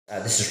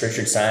This is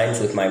Richard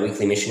Symes with my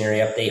weekly missionary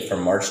update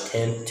from March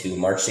 10th to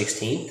March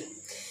 16th.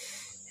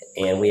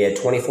 And we had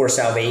 24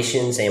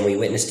 salvations and we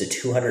witnessed to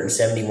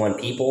 271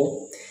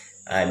 people.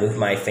 I moved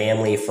my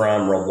family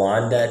from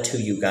Rwanda to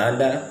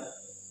Uganda.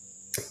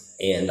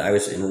 And I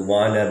was in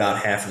Rwanda about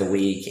half of the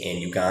week and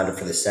Uganda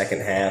for the second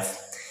half.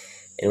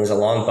 And it was a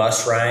long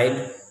bus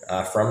ride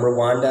from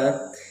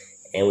Rwanda.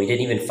 And we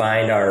didn't even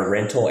find our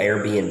rental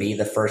Airbnb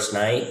the first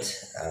night,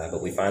 but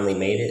we finally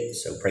made it.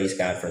 So praise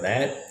God for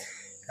that.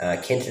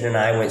 Kenton and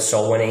I went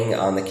soul winning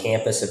on the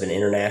campus of an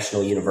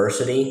international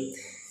university,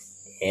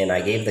 and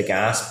I gave the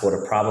gospel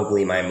to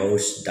probably my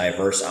most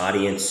diverse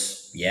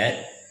audience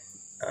yet.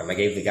 I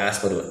gave the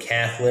gospel to a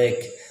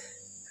Catholic,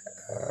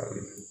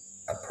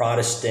 a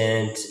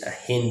Protestant, a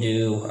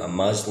Hindu, a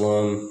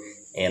Muslim,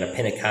 and a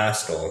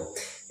Pentecostal.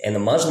 And the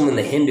Muslim and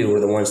the Hindu were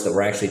the ones that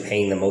were actually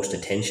paying the most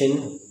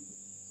attention.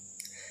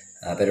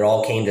 But it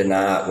all came to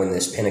naught when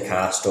this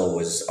Pentecostal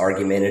was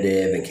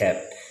argumentative and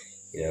kept,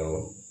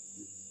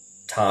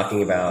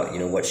 talking about,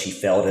 what she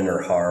felt in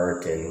her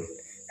heart and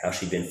how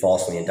she'd been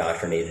falsely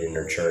indoctrinated in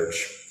her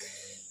church.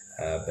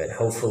 But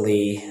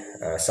hopefully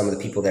some of the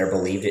people there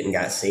believed it and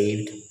got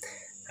saved.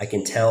 I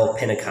can tell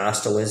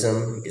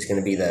Pentecostalism is going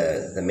to be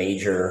the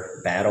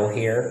major battle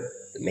here,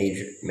 the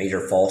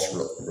major false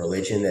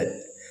religion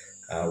that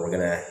we're going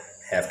to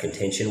have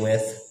contention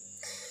with.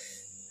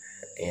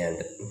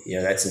 And,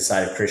 that's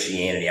inside of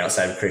Christianity.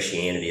 Outside of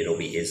Christianity, it'll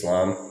be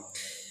Islam.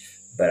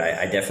 But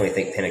I definitely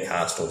think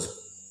Pentecostals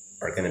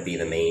are going to be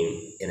the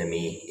main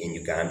enemy in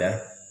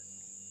Uganda.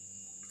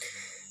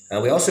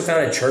 We also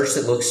found a church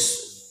that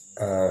looks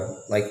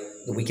like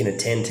we can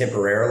attend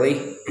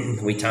temporarily.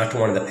 We talked to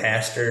one of the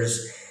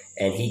pastors,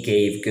 and he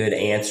gave good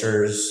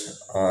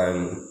answers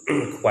on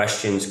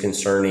questions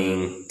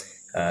concerning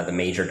the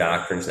major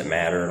doctrines that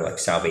matter, like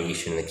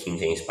salvation and the King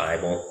James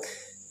Bible.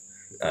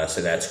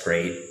 So that's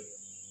great.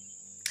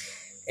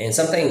 And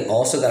something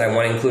also that I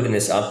want to include in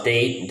this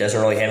update doesn't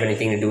really have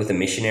anything to do with the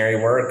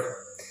missionary work,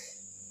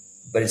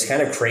 but it's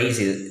kind of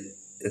crazy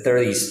that there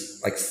are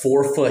these like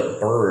 4-foot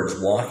birds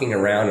walking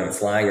around and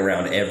flying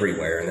around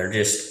everywhere. And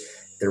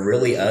they're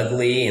really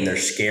ugly and they're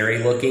scary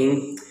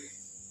looking.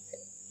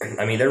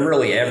 I mean, they're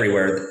really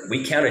everywhere.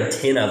 We counted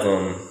 10 of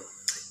them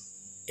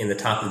in the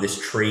top of this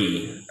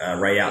tree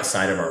right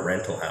outside of our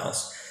rental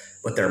house,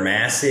 but they're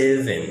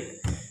massive. And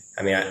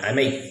I mean,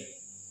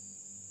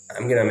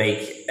 I'm going to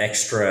make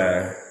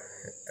extra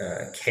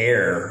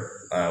care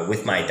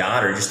with my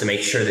daughter just to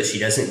make sure that she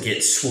doesn't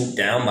get swooped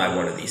down by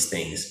one of these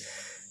things.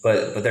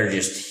 But they're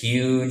just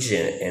huge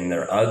and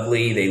they're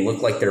ugly. They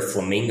look like they're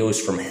flamingos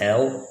from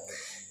hell.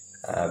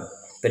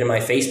 But in my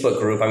Facebook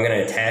group, I'm going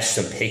to attach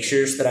some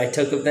pictures that I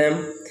took of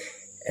them.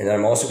 And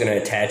I'm also going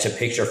to attach a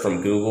picture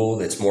from Google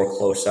that's more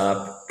close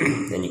up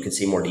and you can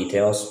see more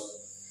details.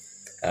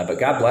 But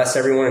God bless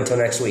everyone. Until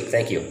next week.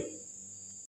 Thank you.